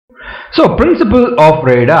So, principle of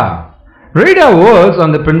radar. Radar works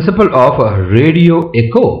on the principle of radio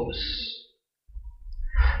echoes.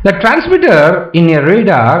 The transmitter in a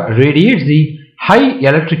radar radiates the high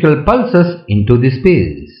electrical pulses into the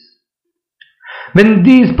space. When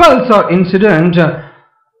these pulses are incident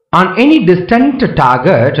on any distant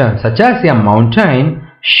target such as a mountain,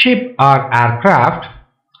 ship or aircraft,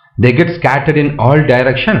 they get scattered in all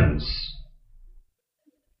directions.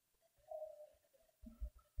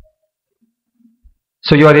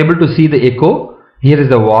 So you are able to see the echo. Here is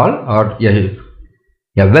the wall or a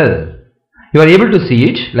well. You are able to see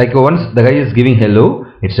it, like once the guy is giving hello,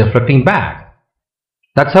 it's reflecting back.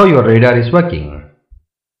 That's how your radar is working.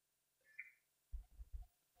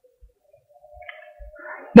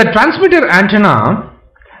 The transmitter antenna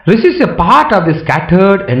receives a part of the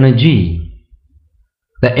scattered energy,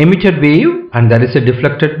 the emitted wave, and there is a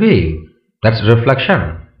deflected wave, that's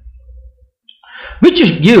reflection, which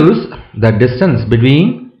gives the distance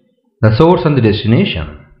between the source and the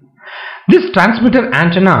destination. This transmitter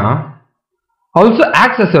antenna also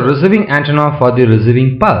acts as a receiving antenna for the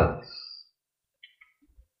receiving pulse.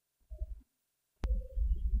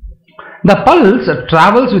 The pulse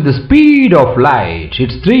travels with the speed of light.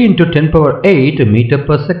 It's 3 × 10⁸ meter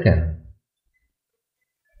per second.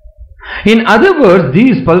 In other words,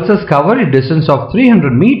 these pulses cover a distance of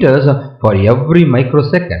 300 meters for every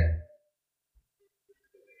microsecond.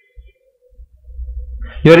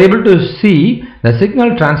 You are able to see the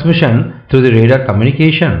signal transmission through the radar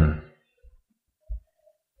communication.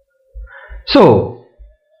 So,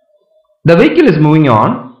 the vehicle is moving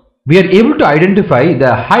on. We are able to identify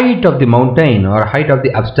the height of the mountain or height of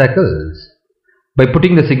the obstacles by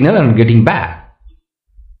putting the signal and getting back.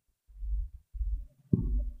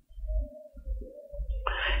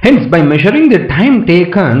 Hence, by measuring the time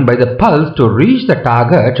taken by the pulse to reach the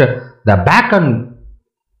target, back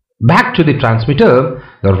to the transmitter,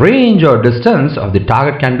 the range or distance of the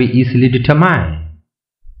target can be easily determined.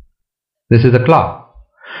 This is the clock.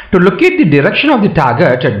 To locate the direction of the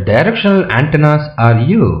target, directional antennas are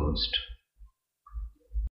used.